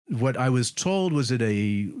what I was told was that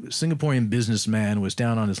a Singaporean businessman was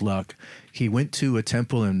down on his luck. He went to a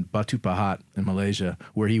temple in Batu Pahat in Malaysia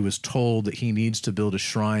where he was told that he needs to build a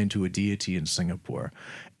shrine to a deity in Singapore.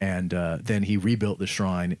 And then he rebuilt the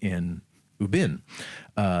shrine in Ubin.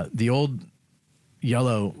 The old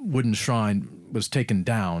yellow wooden shrine was taken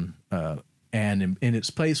down, and in its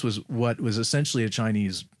place was what was essentially a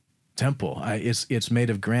Chinese temple. It's made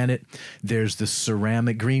of granite. There's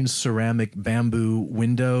the green ceramic bamboo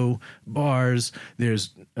window bars.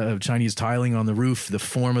 There's Chinese tiling on the roof. The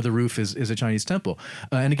form of the roof is a Chinese temple.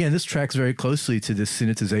 And again, this tracks very closely to the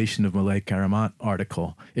Sinitization of Malay Karamat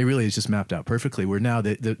article. It really is just mapped out perfectly, where now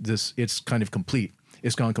it's kind of complete.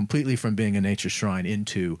 It's gone completely from being a nature shrine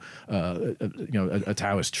into a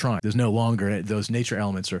Taoist shrine. There's no longer, those nature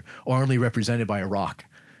elements are only represented by a rock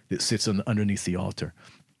that sits underneath the altar.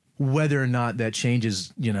 Whether or not that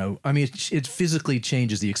changes, it physically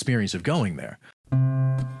changes the experience of going there.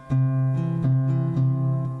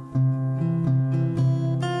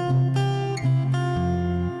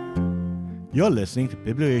 You're listening to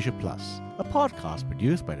BiblioAsia Plus, a podcast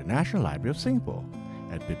produced by the National Library of Singapore.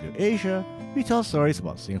 At BiblioAsia, we tell stories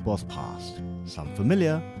about Singapore's past, some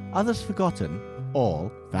familiar, others forgotten,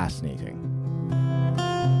 all fascinating.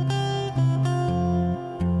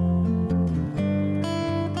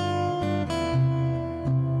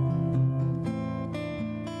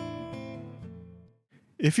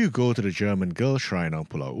 If you go to the German girl shrine on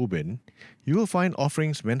Pulau Ubin, you will find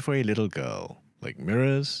offerings meant for a little girl, like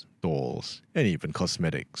mirrors, dolls, and even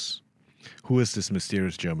cosmetics. Who is this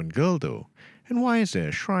mysterious German girl, though, and why is there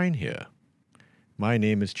a shrine here? My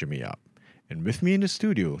name is Jimmy Yap, and with me in the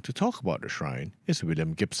studio to talk about the shrine is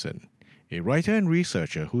William Gibson, a writer and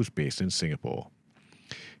researcher who's based in Singapore.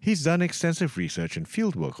 He's done extensive research and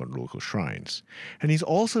fieldwork on local shrines, and he's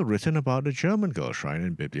also written about the German girl shrine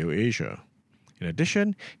in BiblioAsia. In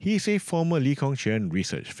addition, he is a former Lee Kong Chian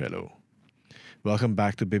Research Fellow. Welcome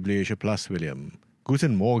back to BiblioAsia Plus, William.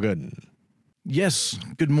 Guten Morgen. Yes,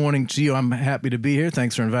 good morning to you. I'm happy to be here.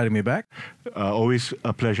 Thanks for inviting me back. Always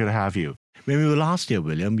a pleasure to have you. When we were last year,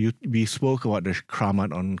 William, we spoke about the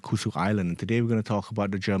Kramat on Kusuk Island, and today we're going to talk about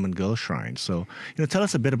the German girl shrine. So, tell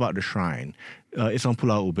us a bit about the shrine. It's on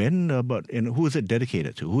Pulau Ubin, but who is it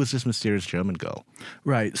dedicated to? Who is this mysterious German girl?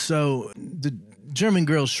 Right. So the German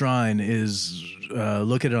girl shrine is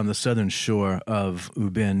located on the southern shore of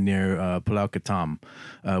Ubin near Pulau Ketam,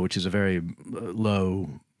 which is a very low,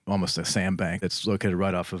 almost a sandbank that's located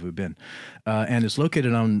right off of Ubin. And it's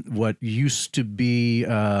located on what used to be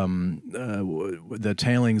the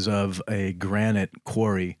tailings of a granite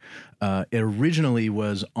quarry. It originally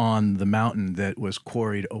was on the mountain that was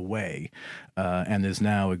quarried away, and is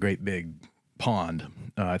now a great big pond.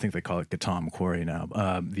 I think they call it Ketam Quarry now.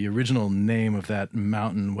 The original name of that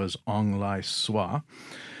mountain was Ong Lai Swa.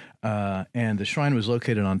 And the shrine was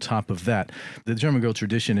located on top of that. The German girl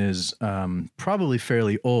tradition is probably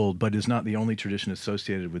fairly old, but is not the only tradition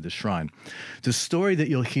associated with the shrine. The story that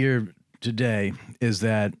you'll hear today is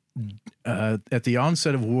that at the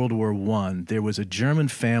onset of World War I, there was a German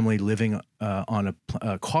family living on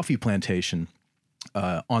a coffee plantation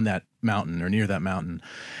on that mountain or near that mountain.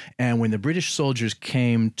 And when the British soldiers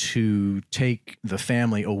came to take the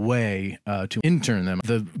family away to intern them,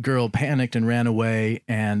 the girl panicked and ran away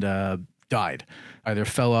and died. Either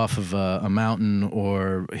fell off of a mountain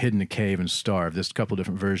or hid in a cave and starved. There's a couple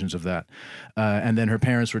different versions of that. And then her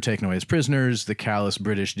parents were taken away as prisoners. The callous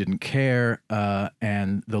British didn't care.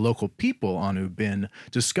 And the local people on Ubin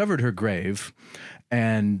discovered her grave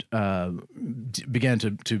and began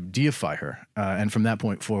to deify her. And from that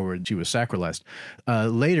point forward, she was sacralized.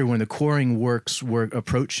 Later, when the quarrying works were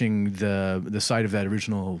approaching the site of that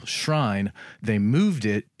original shrine, they moved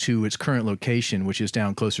it to its current location, which is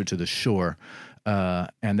down closer to the shore.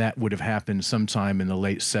 And that would have happened sometime in the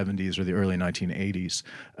late 70s or the early 1980s,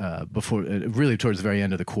 before really towards the very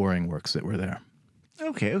end of the quarrying works that were there.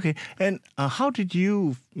 Okay. And how did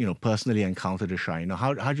you, personally encounter the shrine?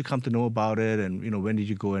 How did you come to know about it, and when did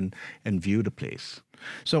you go and view the place?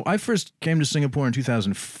 So I first came to Singapore in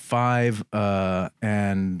 2005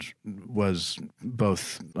 and I was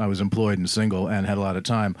employed and single and had a lot of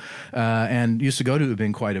time and used to go to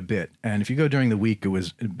Ubin quite a bit. And if you go during the week,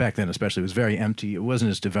 back then especially, it was very empty. It wasn't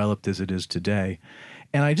as developed as it is today.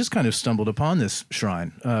 And I just kind of stumbled upon this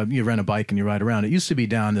shrine. You rent a bike and you ride around. It used to be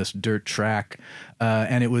down this dirt track,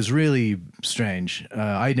 and it was really strange.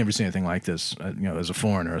 I'd never seen anything like this, as a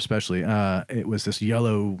foreigner, especially. It was this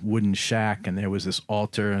yellow wooden shack, and there was this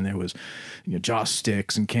altar, and there was joss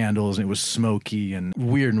sticks and candles, and it was smoky and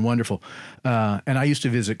weird and wonderful. And I used to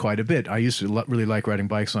visit quite a bit. I used to really like riding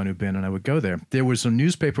bikes on Ubin, and I would go there. There were some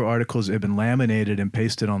newspaper articles that had been laminated and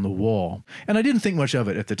pasted on the wall, and I didn't think much of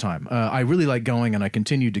it at the time. I really liked going, and I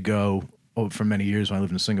continued to go for many years when I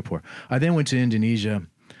lived in Singapore. I then went to Indonesia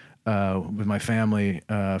with my family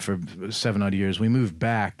for 7 odd years. We moved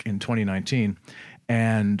back in 2019,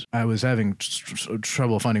 and I was having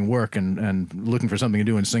trouble finding work and looking for something to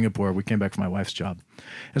do in Singapore. We came back for my wife's job.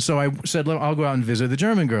 And so I said, I'll go out and visit the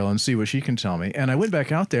German girl and see what she can tell me. And I went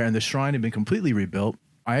back out there, and the shrine had been completely rebuilt.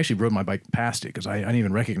 I actually rode my bike past it because I didn't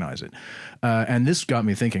even recognize it. And this got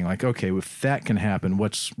me thinking, like, okay, if that can happen,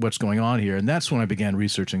 what's going on here? And that's when I began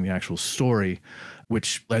researching the actual story,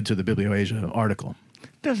 which led to the BiblioAsia article.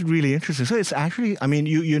 That's really interesting. So it's actually, I mean,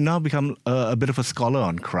 you now become a bit of a scholar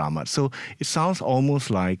on Keramat. So it sounds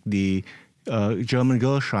almost like the German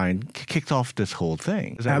girl shrine kicked off this whole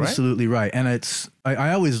thing. Is that Absolutely right? And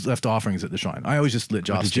I always left offerings at the shrine. I always just lit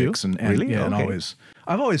joss sticks and really? Yeah, okay. and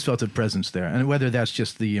I've always felt a presence there. And whether that's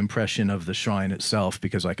just the impression of the shrine itself,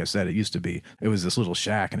 because like I said, it was this little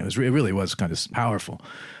shack, and it really was kind of powerful.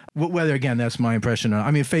 Whether, again, that's my impression. I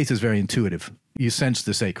mean, faith is very intuitive. You sense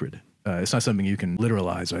the sacred. It's not something you can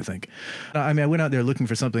literalize, I think. I mean, I went out there looking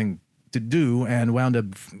for something to do and wound up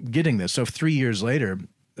getting this. So 3 years later,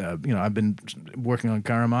 I've been working on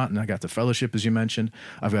Keramat, and I got the fellowship, as you mentioned.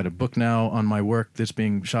 I've got a book now on my work that's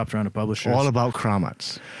being shopped around to publishers. All about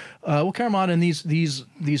Keramats. Keramat and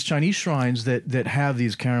these Chinese shrines that have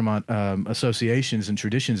these Keramat associations and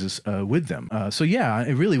traditions with them. So yeah,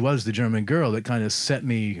 it really was the German girl that kind of set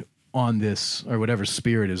me on this, or whatever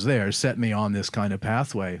spirit is there, set me on this kind of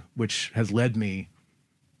pathway, which has led me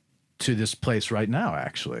to this place right now,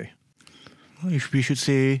 actually. Well, we should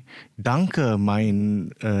say, Danke,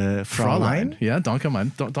 mein Fräulein. Yeah, danke,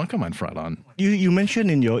 mein Fräulein. You mentioned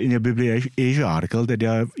in your BiblioAsia article that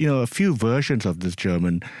there are a few versions of this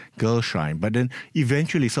German girl shrine, but then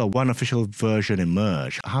eventually one official version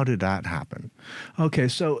emerged. How did that happen? Okay,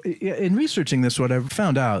 so in researching this, what I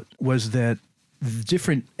found out was that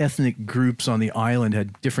different ethnic groups on the island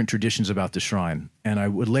had different traditions about the shrine. And I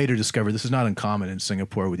would later discover this is not uncommon in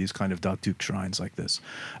Singapore with these kind of Datuk shrines like this.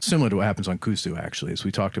 Similar to what happens on Kusu, actually, as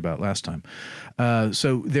we talked about last time.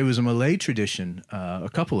 So there was a Malay tradition, a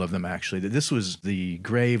couple of them actually, that this was the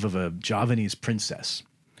grave of a Javanese princess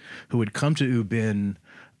who had come to Ubin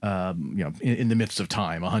in the midst of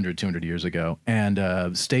time, 100, 200 years ago,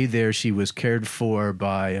 and stayed there. She was cared for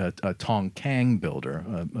by a Tong Kang builder,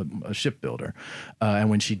 a shipbuilder. And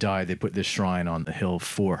when she died, they put this shrine on the hill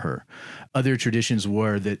for her. Other traditions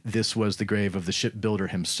were that this was the grave of the shipbuilder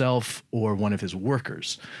himself or one of his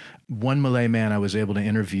workers. One Malay man I was able to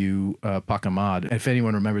interview, Pak Ahmad. If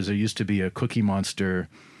anyone remembers, there used to be a Cookie Monster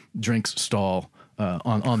drinks stall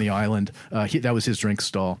on the island. That was his drink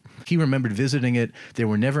stall. He remembered visiting it. There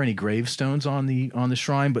were never any gravestones on the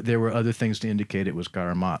shrine, but there were other things to indicate it was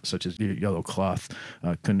Keramat, such as yellow cloth.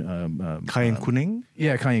 Kain Kuning?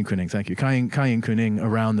 Yeah, Kain Kuning, thank you. Kain Kuning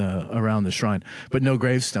around the shrine, but no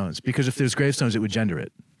gravestones, because if there's gravestones, it would gender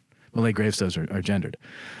it. Malay gravestones are gendered.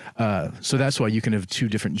 So that's why you can have two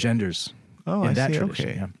different genders in that tradition.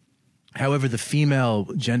 Okay. Yeah. However, the female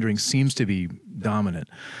gendering seems to be dominant.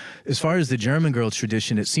 As far as the German girl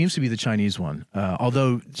tradition, it seems to be the Chinese one,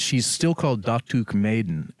 although she's still called Datuk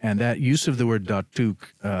Maiden. And that use of the word Datuk,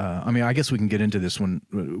 I guess we can get into this when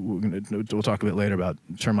we'll talk a bit later about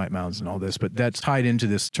termite mounds and all this, but that's tied into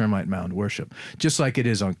this termite mound worship. Just like it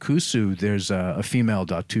is on Kusu, there's a female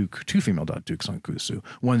Datuk, two female Datuks on Kusu.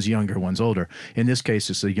 One's younger, one's older. In this case,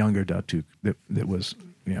 it's a younger Datuk that was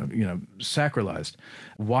sacralized.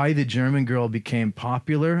 Why the German girl became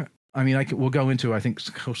popular? I mean, we'll go into, I think,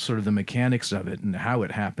 sort of the mechanics of it and how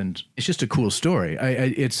it happened. It's just a cool story.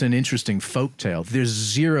 It's an interesting folk tale. There's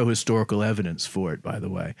zero historical evidence for it, by the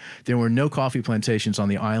way. There were no coffee plantations on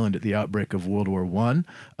the island at the outbreak of World War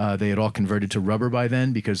I. They had all converted to rubber by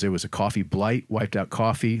then because there was a coffee blight, wiped out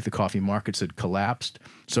coffee. The coffee markets had collapsed.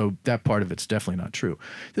 So that part of it's definitely not true.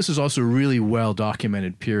 This is also a really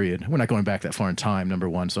well-documented period. We're not going back that far in time, number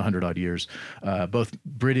one, so 100-odd years. Both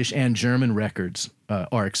British and German records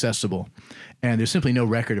are accessible. And there's simply no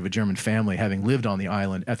record of a German family having lived on the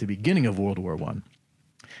island at the beginning of World War I.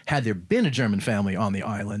 Had there been a German family on the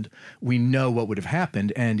island, we know what would have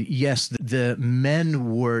happened. And yes, the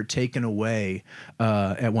men were taken away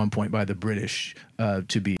at one point by the British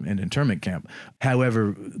to be in an internment camp.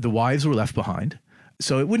 However, the wives were left behind.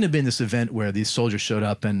 So it wouldn't have been this event where these soldiers showed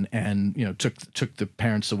up and took the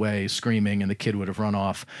parents away screaming and the kid would have run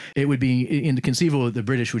off. It would be inconceivable that the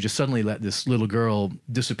British would just suddenly let this little girl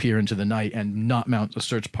disappear into the night and not mount a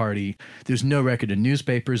search party. There's no record in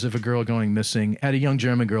newspapers of a girl going missing. Had a young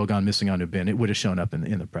German girl gone missing on Ubin, it would have shown up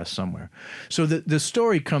in the press somewhere. So the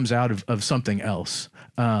story comes out of something else.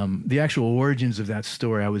 The actual origins of that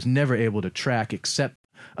story I was never able to track, except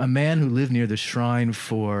a man who lived near the shrine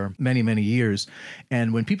for many, many years.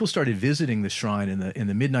 And when people started visiting the shrine in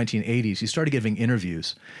the mid-1980s, he started giving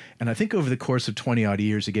interviews. And I think over the course of 20-odd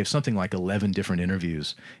years, he gave something like 11 different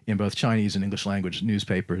interviews in both Chinese and English language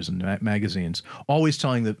newspapers and magazines, always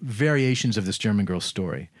telling the variations of this German girl's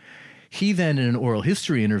story. He then, in an oral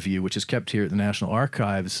history interview, which is kept here at the National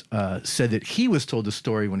Archives, said that he was told the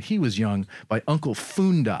story when he was young by Uncle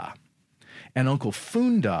Funda. And Uncle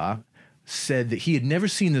Funda said that he had never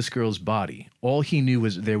seen this girl's body. All he knew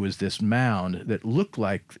was there was this mound that looked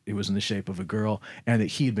like it was in the shape of a girl, and that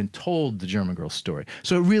he had been told the German girl's story.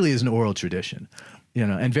 So it really is an oral tradition,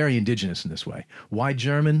 and very indigenous in this way. Why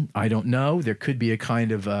German? I don't know. There could be a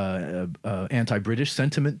kind of anti-British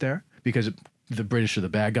sentiment there, because the British are the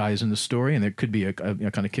bad guys in the story, and there could be a kind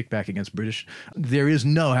of kickback against British. There is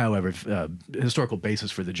no, however, historical basis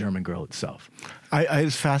for the German girl itself.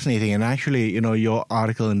 It's fascinating. And actually, your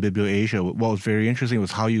article in BiblioAsia, what was very interesting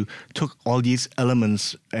was how you took all these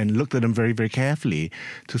elements and looked at them very, very carefully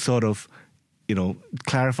to sort of,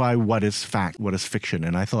 clarify what is fact, what is fiction.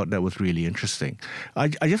 And I thought that was really interesting. I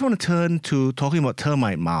just want to turn to talking about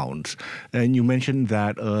termite mounds. And you mentioned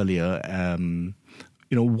that earlier.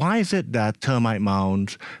 Why is it that termite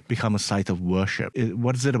mounds become a site of worship?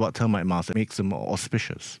 What is it about termite mounds that makes them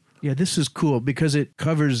auspicious? Yeah, this is cool because it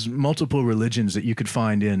covers multiple religions that you could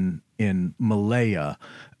find in Malaya.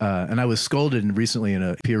 And I was scolded recently in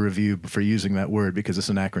a peer review for using that word because it's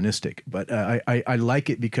anachronistic. But I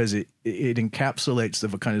like it because it encapsulates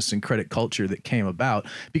the kind of syncretic culture that came about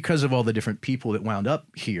because of all the different people that wound up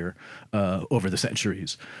here over the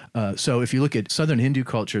centuries. So if you look at Southern Hindu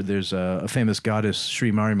culture, there's a famous goddess,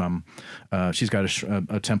 Sri Mariamman. She's got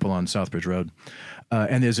a temple on Southbridge Road.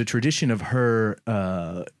 And there's a tradition of her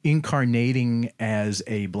incarnating as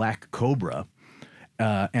a black cobra.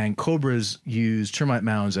 And cobras use termite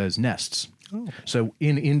mounds as nests. Oh. So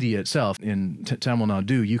in India itself, in Tamil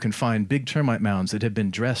Nadu, you can find big termite mounds that have been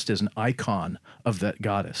dressed as an icon of that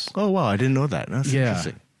goddess. Oh, wow. I didn't know that. That's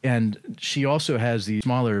interesting. And she also has the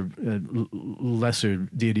smaller, lesser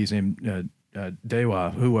deities named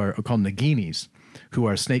Dewa, who are called Naginis, who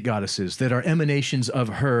are snake goddesses that are emanations of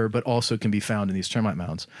her, but also can be found in these termite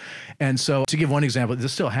mounds. And so to give one example,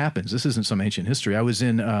 this still happens. This isn't some ancient history. I was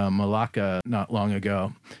in Malacca not long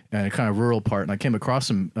ago, in a kind of rural part, and I came across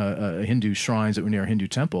some Hindu shrines that were near a Hindu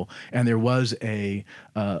temple, and there was a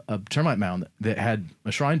termite mound that had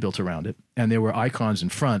a shrine built around it, and there were icons in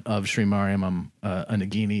front of Sri Mariamman, a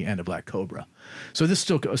Nagini, and a black cobra. So this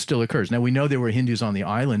still occurs. Now, we know there were Hindus on the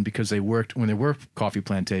island because they worked, when there were coffee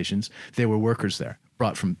plantations, there were workers there,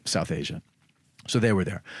 brought from South Asia. So they were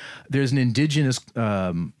there. There's an indigenous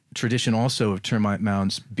tradition also of termite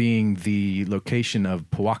mounds being the location of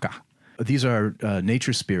Pawaka. These are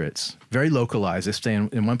nature spirits, very localized. They stay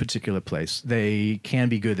in one particular place. They can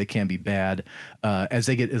be good, they can be bad. As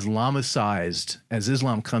they get Islamicized, as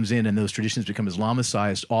Islam comes in and those traditions become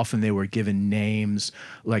Islamicized, often they were given names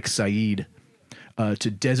like Sayyid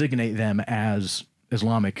to designate them as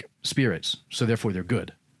Islamic spirits. So therefore they're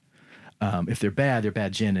good. If they're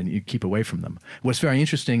bad jinn, and you keep away from them. What's very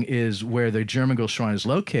interesting is where the German Girl Shrine is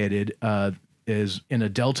located is in a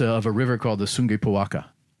delta of a river called the Sungai Pawaka.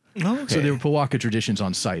 Oh, okay. So there were Pawaka traditions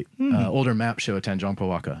on site. Older maps show a Tanjong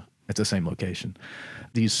Pawaka at the same location.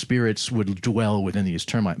 These spirits would dwell within these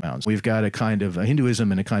termite mounds. We've got a kind of a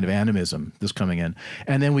Hinduism and a kind of animism that's coming in.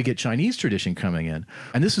 And then we get Chinese tradition coming in.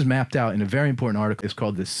 And this is mapped out in a very important article. It's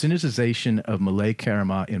called The Sinitization of Malay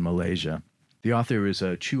Karama in Malaysia. The author is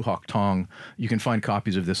Chu Hock Tong. You can find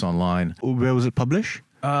copies of this online. Where was it published?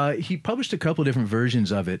 He published a couple of different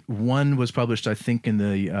versions of it. One was published, I think, in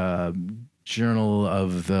the Journal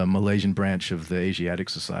of the Malaysian branch of the Asiatic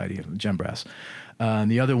Society of Gembras.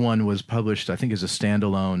 And the other one was published, I think, as a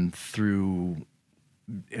standalone through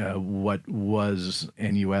what was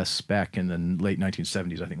NUS back in the late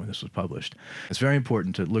 1970s, I think, when this was published. It's very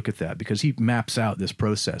important to look at that because he maps out this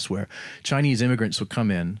process where Chinese immigrants would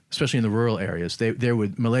come in, especially in the rural areas.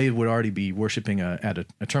 Malay would already be worshiping at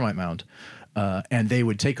a termite mound. And they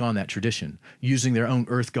would take on that tradition using their own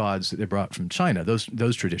earth gods that they brought from China,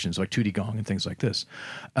 those traditions like Tudigong and things like this.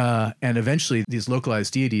 And eventually these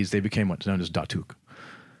localized deities, they became what's known as Datuk.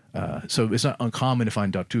 So it's not uncommon to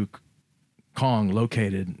find Datuk Kong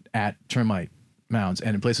located at termite mounds.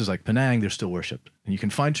 And in places like Penang, they're still worshipped. And you can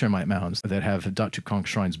find termite mounds that have Dat Kong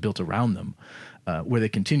shrines built around them where they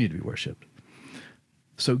continue to be worshipped.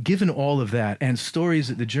 So given all of that and stories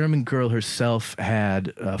that the German girl herself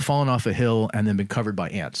had fallen off a hill and then been covered by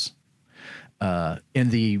ants. In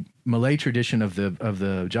the Malay tradition of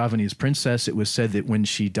the Javanese princess, it was said that when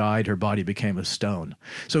she died, her body became a stone.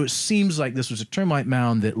 So it seems like this was a termite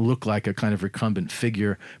mound that looked like a kind of recumbent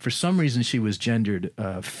figure. For some reason, she was gendered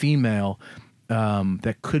female.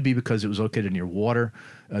 That could be because it was located near water.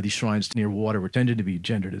 These shrines near water were tended to be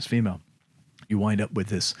gendered as female. You wind up with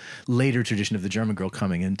this later tradition of the German girl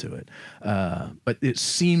coming into it. But it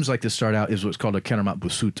seems like to start out is what's called a Keramat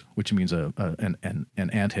Busut, which means an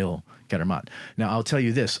anthill Keramat. Now, I'll tell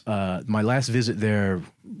you this. My last visit there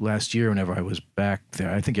last year, whenever I was back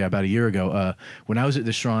there, I think, about a year ago, when I was at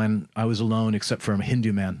the shrine, I was alone except for a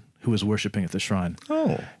Hindu man who was worshiping at the shrine.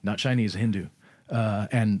 Oh. Not Chinese, Hindu. So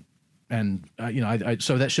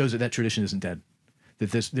that shows that tradition isn't dead.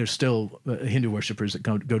 That there's still Hindu worshippers that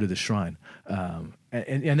go to the shrine.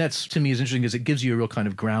 And that's, to me, is interesting because it gives you a real kind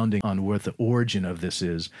of grounding on what the origin of this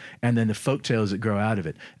is, and then the folk tales that grow out of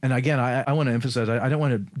it. And again, I want to emphasize, I don't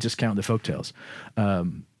want to discount the folk tales.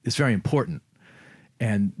 It's very important.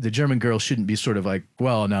 And the German girl shouldn't be sort of like,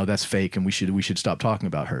 well, no, that's fake, and we should stop talking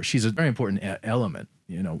about her. She's a very important element.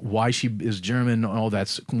 Why she is German, all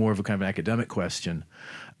that's more of a kind of an academic question.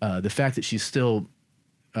 The fact that she's still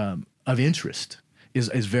of interest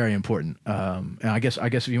is very important. And I guess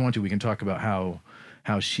if you want to, we can talk about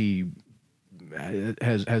how she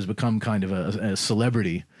has become kind of a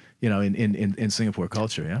celebrity, in Singapore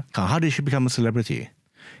culture. Yeah. How did she become a celebrity?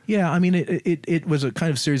 Yeah, I mean, it was a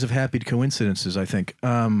kind of series of happy coincidences, I think.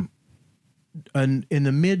 In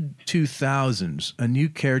the mid-2000s, a new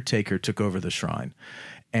caretaker took over the shrine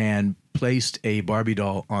and placed a Barbie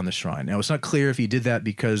doll on the shrine. Now, it's not clear if he did that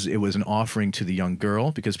because it was an offering to the young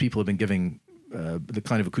girl, because people have been giving the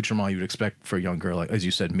kind of accoutrement you would expect for a young girl, like, as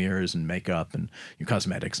you said, mirrors and makeup and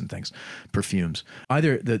cosmetics and things, perfumes.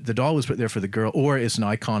 Either the doll was put there for the girl, or it's an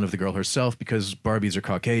icon of the girl herself, because Barbies are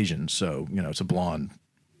Caucasian, so it's a blonde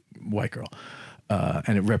white girl,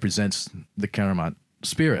 and it represents the Keramat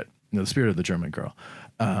spirit, the spirit of the German girl.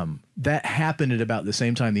 That happened at about the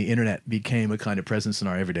same time the internet became a kind of presence in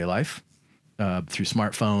our everyday life. Through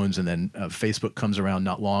smartphones, and then Facebook comes around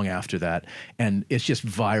not long after that, and it's just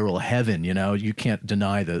viral heaven. You can't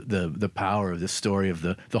deny the power of this story of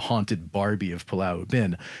the haunted Barbie of Pulau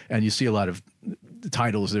Ubin, and you see a lot of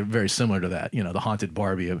titles that are very similar to that. The haunted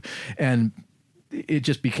Barbie and it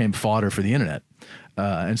just became fodder for the internet,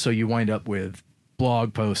 and so you wind up with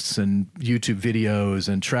blog posts and YouTube videos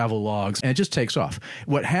and travel logs, and it just takes off.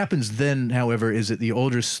 What happens then, however, is that the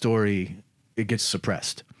older story, it gets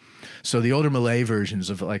suppressed. So the older Malay versions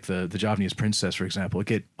of, like, the Javanese princess, for example,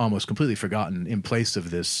 get almost completely forgotten in place of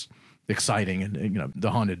this exciting and the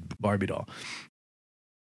haunted Barbie doll.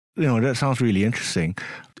 That sounds really interesting.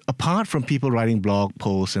 Apart from people writing blog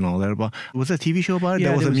posts and all that, was there a TV show about it? Yeah,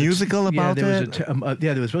 there was a musical about it?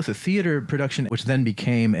 There was both a theater production, which then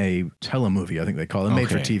became a telemovie, I think they call it, a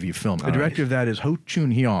made-for-TV film. The director of that is Ho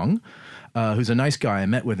Chun Hyong, who's a nice guy. I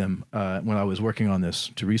met with him when I was working on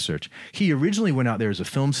this to research. He originally went out there as a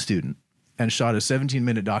film student and shot a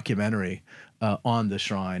 17-minute documentary on the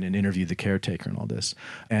shrine and interviewed the caretaker and all this.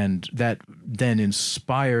 And that then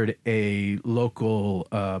inspired a local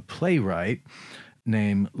playwright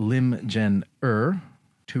named Lim Jen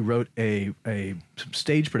who wrote a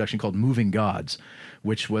stage production called Moving Gods,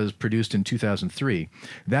 which was produced in 2003.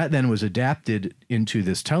 That then was adapted into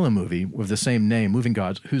this telemovie with the same name, Moving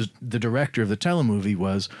Gods, who's the director of the telemovie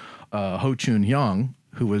was Ho Chun Hyong,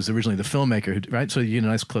 who was originally the filmmaker, right? So you get a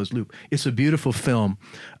nice closed loop. It's a beautiful film.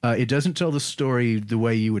 It doesn't tell the story the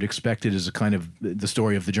way you would expect it as a kind of the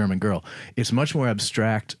story of the German girl. It's much more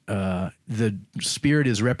abstract. The spirit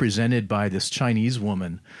is represented by this Chinese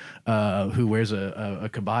woman who wears a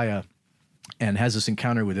kabaya and has this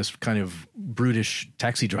encounter with this kind of brutish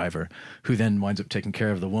taxi driver who then winds up taking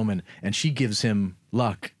care of the woman, and she gives him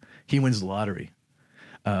luck. He wins the lottery.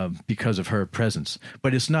 Because of her presence.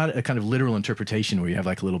 But it's not a kind of literal interpretation where you have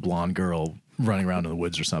like a little blonde girl running around in the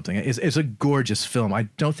woods or something. It's a gorgeous film. I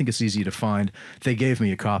don't think it's easy to find. They gave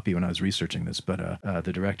me a copy when I was researching this, but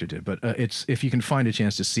the director did. But it's, if you can find a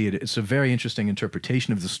chance to see it, it's a very interesting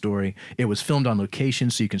interpretation of the story. It was filmed on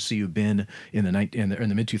location, so you can see Ubin in the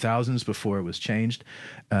mid-2000s before it was changed.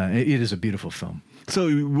 It is a beautiful film.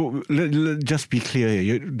 So just be clear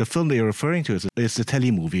here. The film that you're referring to is the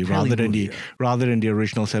telemovie rather than the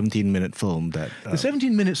original 17-minute film. The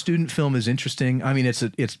 17-minute student film is interesting. I mean,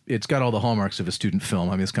 it's got all the hallmarks marks of a student film.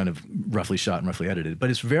 I mean, it's kind of roughly shot and roughly edited, but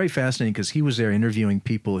it's very fascinating because he was there interviewing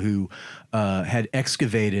people who had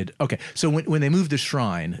excavated. Okay, so when they moved the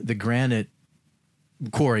shrine, the granite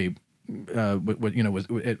quarry, they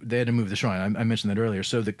had to move the shrine. I mentioned that earlier.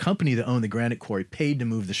 So the company that owned the granite quarry paid to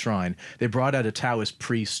move the shrine. They brought out a Taoist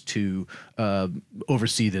priest to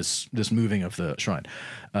oversee this moving of the shrine.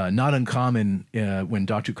 Not uncommon when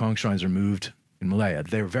Datu Kong shrines are moved in Malaya.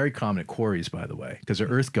 They're very common at quarries, by the way, because they're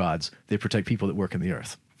earth gods. They protect people that work in the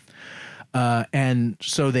earth. And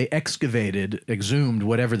so they exhumed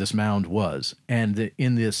whatever this mound was. And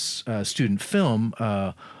in this student film,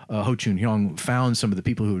 Ho Chun-hyung found some of the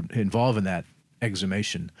people who were involved in that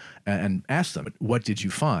exhumation and asked them, what did you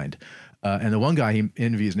find? And the one guy he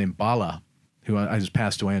interviewed is named Bala, who I just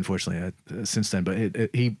passed away, unfortunately, since then. But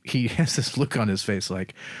he has this look on his face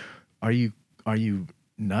like, are you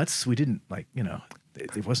nuts? We didn't,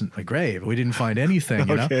 it wasn't a grave. We didn't find anything,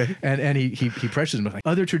 you know? And he pressures him.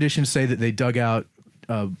 Other traditions say that they dug out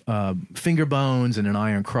finger bones and an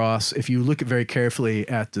iron cross. If you look very carefully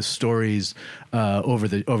at the stories over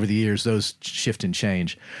the years, those shift and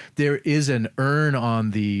change. There is an urn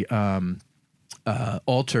on the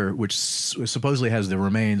altar, which supposedly has the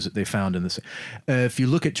remains that they found in this. If you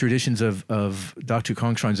look at traditions of Datu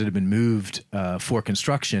Kong shrines that have been moved for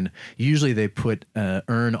construction, usually they put an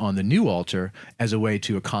urn on the new altar as a way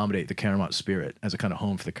to accommodate the Karamot spirit, as a kind of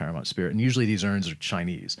home for the Karamot spirit. And usually these urns are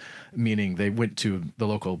Chinese, meaning they went to the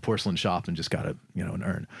local porcelain shop and just got an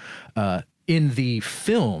urn. In the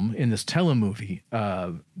film, in this telemovie,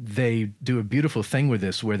 they do a beautiful thing with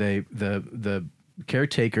this, where the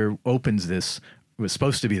caretaker opens this. It was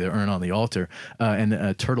supposed to be the urn on the altar, and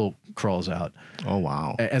a turtle crawls out. Oh,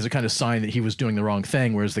 wow. As a kind of sign that he was doing the wrong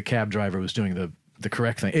thing, whereas the cab driver was doing the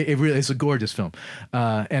correct thing. It's a gorgeous film.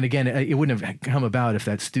 And again, it wouldn't have come about if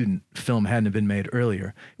that student film hadn't been made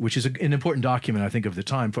earlier, which is an important document, I think, of the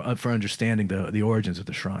time for understanding the origins of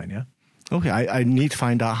the shrine, yeah? Okay, I need to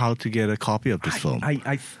find out how to get a copy of this film.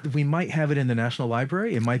 We might have it in the National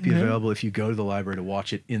Library. It might be available if you go to the library to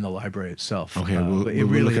watch it in the library itself. Okay, we'll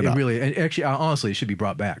look it up. And actually, honestly, it should be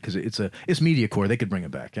brought back because it's MediaCorp. They could bring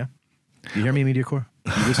it back. Yeah, you hear me, MediaCorp?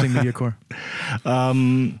 You listening, MediaCorp?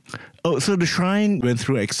 So the shrine went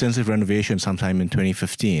through extensive renovation sometime in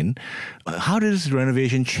 2015. How did this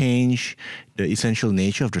renovation change the essential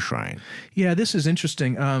nature of the shrine? Yeah, this is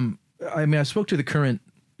interesting. I spoke to the current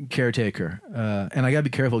caretaker, and I gotta be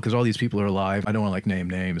careful because all these people are alive. I don't want to name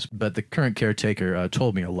names, but the current caretaker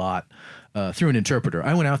told me a lot through an interpreter.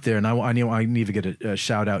 I went out there, and I knew I need to get a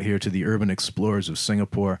shout out here to the urban explorers of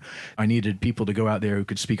Singapore. I needed people to go out there who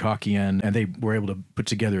could speak Hokkien, and they were able to put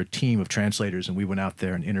together a team of translators, and we went out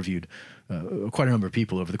there and interviewed quite a number of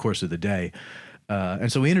people over the course of the day.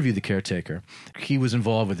 And so we interviewed the caretaker. He was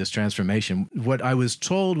involved with this transformation. What I was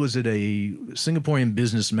told was that a Singaporean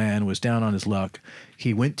businessman was down on his luck.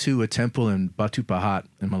 He went to a temple in Batu Pahat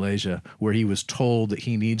in Malaysia where he was told that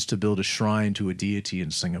he needs to build a shrine to a deity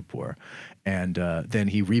in Singapore. And then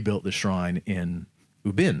he rebuilt the shrine in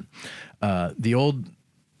Ubin. The old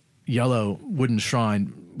yellow wooden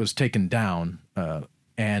shrine was taken down,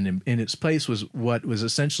 and in its place was what was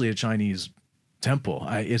essentially a Chinese temple.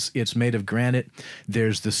 It's made of granite.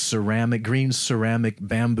 There's the green ceramic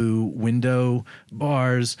bamboo window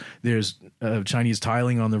bars. There's Chinese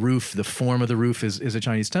tiling on the roof. The form of the roof is a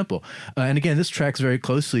Chinese temple. And again, this tracks very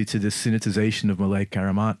closely to this Sinitization of Malay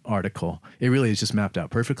Karamat article. It really is just mapped out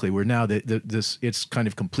perfectly, where now it's kind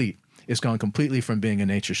of complete. It's gone completely from being a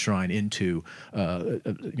nature shrine into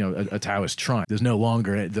a Taoist shrine. There's no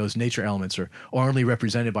longer, those nature elements are only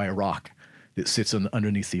represented by a rock that sits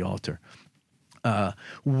underneath the altar.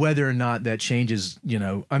 Whether or not that changes,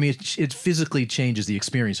 it physically changes the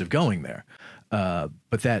experience of going there.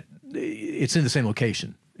 But that it's in the same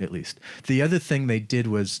location, at least. The other thing they did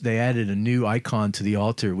was they added a new icon to the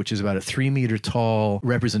altar, which is about a 3-meter tall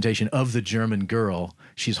representation of the German girl.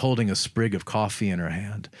 She's holding a sprig of coffee in her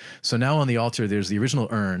hand. So now on the altar, there's the original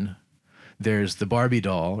urn. There's the Barbie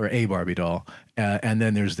doll, or a Barbie doll, and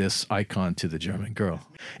then there's this icon to the German girl.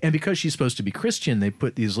 And because she's supposed to be Christian, they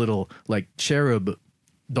put these little, cherub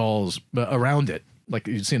dolls around it, like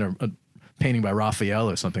you'd seen a painting by Raphael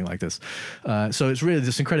or something like this. So it's really,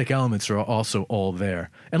 the syncretic elements are also all there.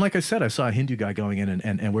 And like I said, I saw a Hindu guy going in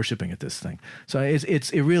and worshiping at this thing. So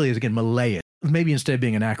it really is, again, Malayan. Maybe instead of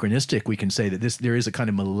being anachronistic, we can say that there is a kind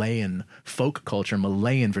of Malayan folk culture,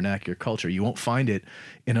 Malayan vernacular culture. You won't find it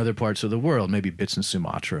in other parts of the world, maybe bits in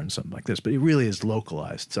Sumatra and something like this, but it really is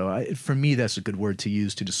localized. So for me, that's a good word to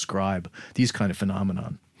use to describe these kind of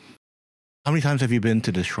phenomenon. How many times have you been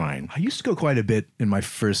to this shrine? I used to go quite a bit in my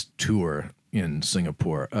first tour in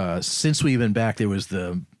Singapore. Since we've been back, there was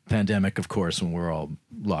the pandemic, of course, when we're all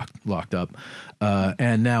locked up.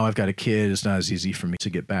 And now I've got a kid. It's not as easy for me to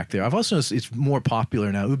get back there. I've also noticed it's more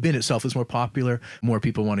popular now. Ubin itself is more popular. More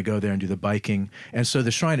people want to go there and do the biking. And so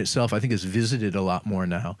the shrine itself, I think, is visited a lot more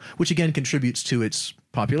now, which again contributes to its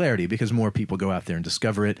popularity because more people go out there and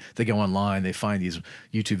discover it. They go online, they find these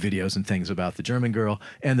YouTube videos and things about the German girl,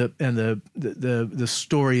 and the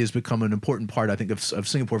story has become an important part, I think, of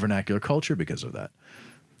Singapore vernacular culture because of that.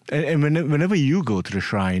 And whenever you go to the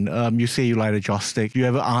shrine, you say you light a joss stick. Do you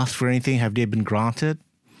ever ask for anything? Have they been granted?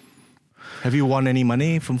 Have you won any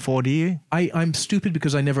money from 4D? I'm stupid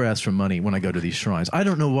because I never ask for money when I go to these shrines. I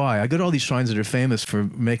don't know why. I go to all these shrines that are famous for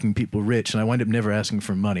making people rich, and I wind up never asking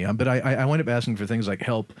for money. But I wind up asking for things like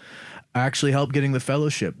help. I actually helped getting the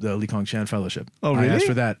fellowship, the Li Kong Chan Fellowship. Oh, really? I asked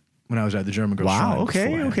for that when I was at the German Girls Shrine. Wow,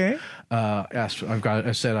 okay.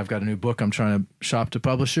 I said I've got a new book I'm trying to shop to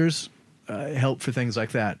publishers. Help for things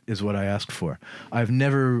like that is what I asked for. I've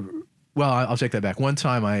never... Well, I'll take that back. One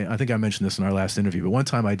time, I think I mentioned this in our last interview, but one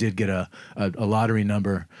time I did get a lottery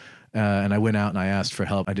number, and I went out and I asked for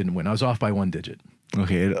help. I didn't win. I was off by one digit.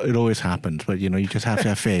 Okay, it always happens, but you just have to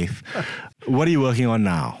have faith. What are you working on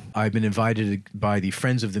now? I've been invited by the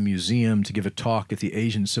Friends of the Museum to give a talk at the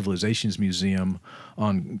Asian Civilizations Museum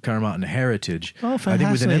on Karamotan heritage. Oh, I think with an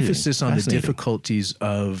fascinating. emphasis on the difficulties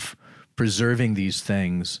of preserving these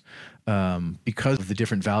things. Because of the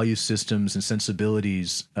different value systems and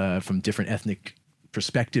sensibilities from different ethnic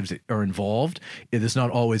perspectives that are involved, it is not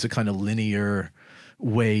always a kind of linear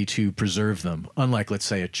way to preserve them. Unlike, let's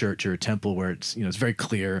say, a church or a temple where it's it's very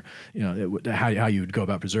clear how you would go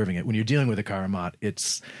about preserving it. When you're dealing with a Karamat,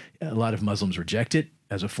 it's a lot of Muslims reject it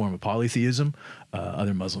as a form of polytheism.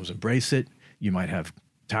 Other Muslims embrace it. You might have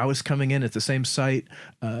Taoists coming in at the same site.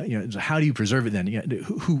 How do you preserve it then?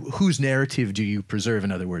 Whose narrative do you preserve,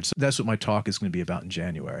 in other words? So that's what my talk is going to be about in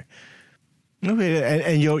January. Okay,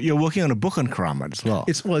 and you're working on a book on Karamat as well.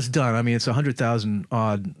 It's done. I mean, it's a 100,000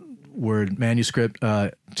 odd word manuscript.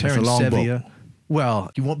 Terence a long Sevilla. book. Well,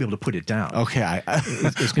 you won't be able to put it down. Okay.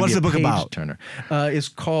 It's What's the book about? Turner. It's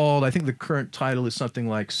called, I think the current title is something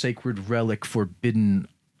like Sacred Relic, Forbidden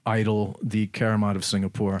Idol, the Karamat of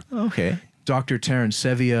Singapore. Okay. Dr. Terence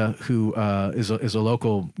Sevilla, who is a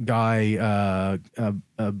local guy,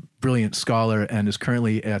 a brilliant scholar, and is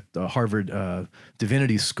currently at the Harvard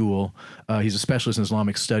Divinity School. He's a specialist in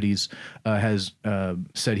Islamic studies. Has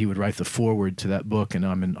said he would write the foreword to that book, and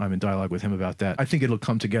I'm in dialogue with him about that. I think it'll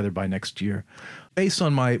come together by next year. Based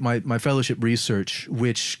on my fellowship research,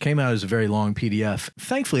 which came out as a very long PDF,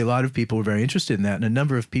 thankfully a lot of people were very interested in that, and a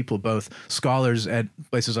number of people, both scholars at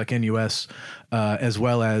places like NUS, as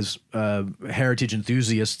well as heritage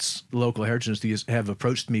enthusiasts, local heritage enthusiasts, have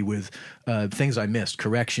approached me with things I missed,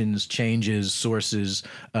 corrections, changes, sources,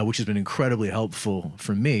 which has been incredibly helpful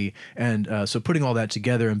for me. And so putting all that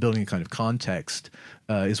together and building a kind of context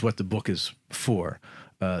is what the book is for.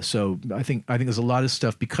 So I think there's a lot of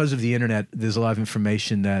stuff because of the internet. There's a lot of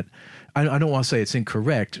information that I don't want to say it's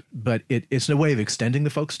incorrect, but it's a way of extending the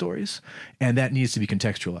folk stories, and that needs to be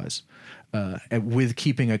contextualized with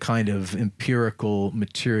keeping a kind of empirical,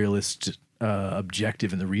 materialist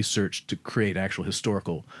objective in the research to create actual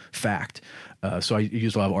historical fact. So I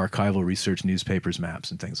use a lot of archival research, newspapers,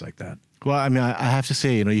 maps, and things like that. Well, I mean, I have to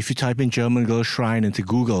say, if you type in German Girl Shrine into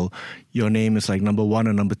Google, your name is like number 1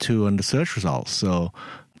 or number 2 on the search results. So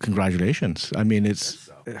congratulations. I mean,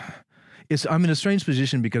 I'm in a strange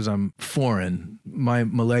position because I'm foreign. My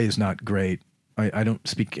Malay is not great. I don't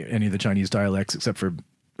speak any of the Chinese dialects except for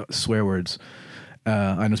swear words.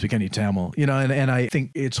 I don't speak any Tamil, and I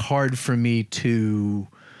think it's hard for me to...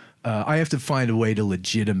 I have to find a way to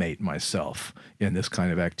legitimate myself in this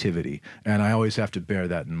kind of activity, and I always have to bear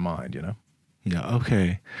that in mind, Yeah,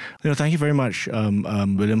 okay. Thank you very much,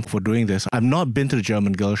 William, for doing this. I've not been to the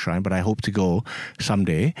German Girl Shrine, but I hope to go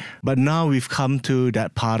someday. But now we've come to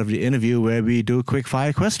that part of the interview where we do quick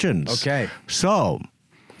fire questions. Okay. So,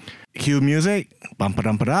 cue music.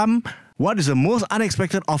 Bum-pa-dum-pa-dum. What is the most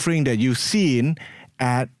unexpected offering that you've seen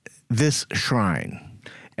at this shrine?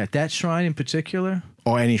 At that shrine in particular?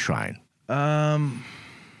 Or any shrine?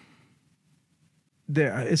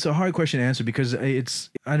 It's a hard question to answer because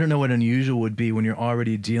I don't know what unusual would be when you're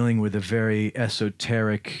already dealing with a very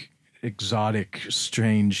esoteric, exotic,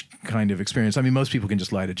 strange kind of experience. I mean, most people can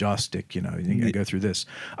just light a joss stick, you go through this.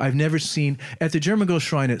 I've never seen, at the German Girl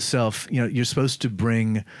Shrine itself, you're supposed to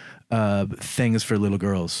bring things for little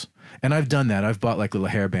girls. And I've done that. I've bought like little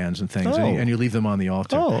hair bands and things, and you leave them on the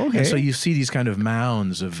altar. Oh, okay. And so you see these kind of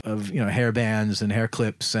mounds of hair bands and hair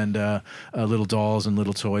clips and little dolls and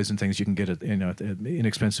little toys and things you can get at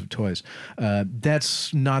inexpensive toys.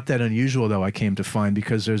 That's not that unusual, though. I came to find,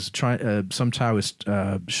 because there's some Taoist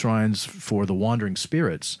shrines for the wandering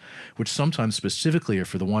spirits, which sometimes specifically are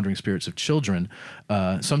for the wandering spirits of children.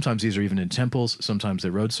 Sometimes these are even in temples. Sometimes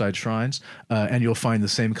they're roadside shrines, and you'll find the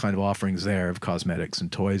same kind of offerings there of cosmetics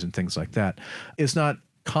and toys and things like that. It's not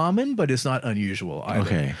common, but it's not unusual either.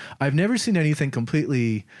 Okay. I've never seen anything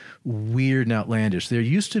completely weird and outlandish. There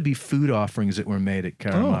used to be food offerings that were made at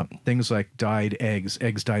Karamat. Things like dyed eggs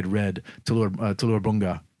dyed red, telur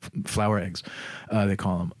bunga, flower eggs, they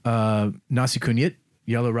call them. Nasi kunyit,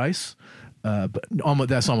 yellow rice, but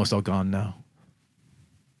that's almost all gone now.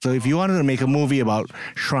 So if you wanted to make a movie about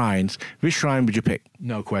shrines, which shrine would you pick?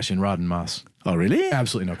 No question, Radhan Mas. Oh, really?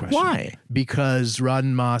 Absolutely no question. Why? Because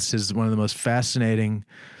Radhan Mas is one of the most fascinating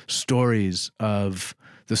stories of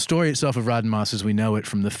the story itself of Radhan Mas as we know it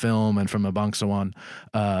from the film and from Abang Sawan.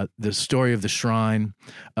 The story of the shrine,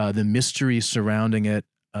 the mystery surrounding it,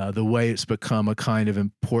 the way it's become a kind of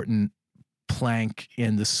important plank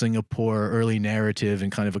in the Singapore early narrative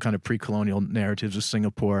and kind of pre-colonial narratives of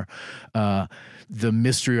Singapore. The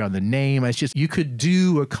mystery on the name. It's just, you could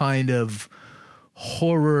do a kind of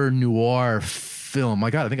horror noir film. My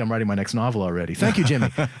God, I think I'm writing my next novel already. Thank you, Jimmy.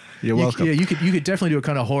 You're welcome. Yeah, you could definitely do a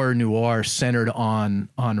kind of horror noir centered on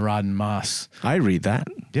Radhan Mas. I read that.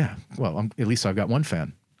 Yeah. Well, at least I've got one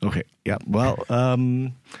fan. Okay. Yeah. Well,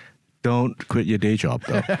 don't quit your day job,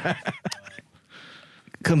 though.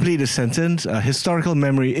 Complete a sentence. Historical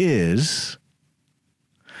memory is...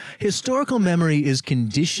 Historical memory is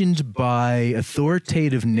conditioned by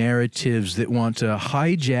authoritative narratives that want to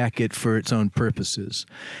hijack it for its own purposes.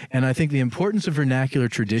 And I think the importance of vernacular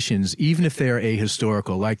traditions, even if they are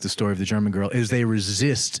ahistorical, like the story of the German girl, is they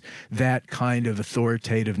resist that kind of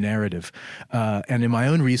authoritative narrative. And in my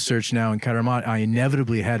own research now in Karamat, I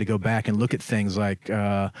inevitably had to go back and look at things like,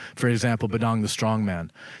 for example, Badang the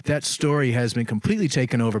Strongman. That story has been completely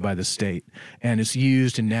taken over by the state, and it's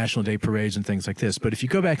used in National Day parades and things like this. But if you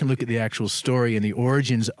go back and look at the actual story and the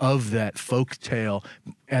origins of that folk tale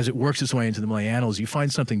as it works its way into the Malay annals, you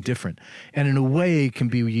find something different. And in a way, it can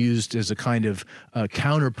be used as a kind of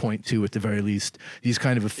counterpoint to, at the very least, these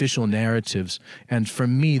kind of official narratives. And for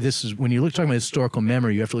me, this is, when you talking about historical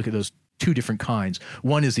memory, you have to look at those two different kinds.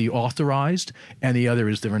 One is the authorized, and the other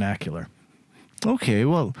is the vernacular. Okay,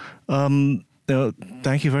 well,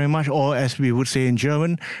 thank you very much. Or as we would say in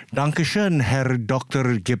German, Dankeschön, Herr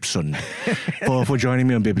Dr. Gibson, for joining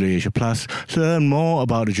me on Biblioasia Plus. To learn more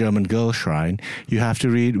about the German Girl Shrine, you have to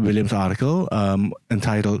read William's article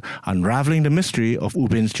entitled Unraveling the Mystery of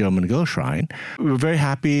Ubin's German Girl Shrine. We're very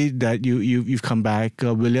happy that you've come back,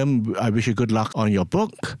 William. I wish you good luck on your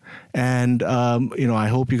book. And, I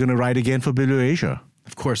hope you're going to write again for Biblioasia.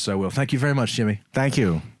 Of course I will. Thank you very much, Jimmy. Thank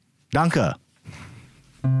you. Danke.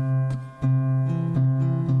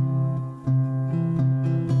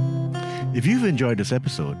 If you've enjoyed this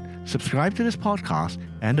episode, subscribe to this podcast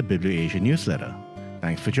and the Biblioasia newsletter.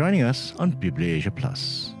 Thanks for joining us on Biblioasia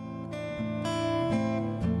Plus.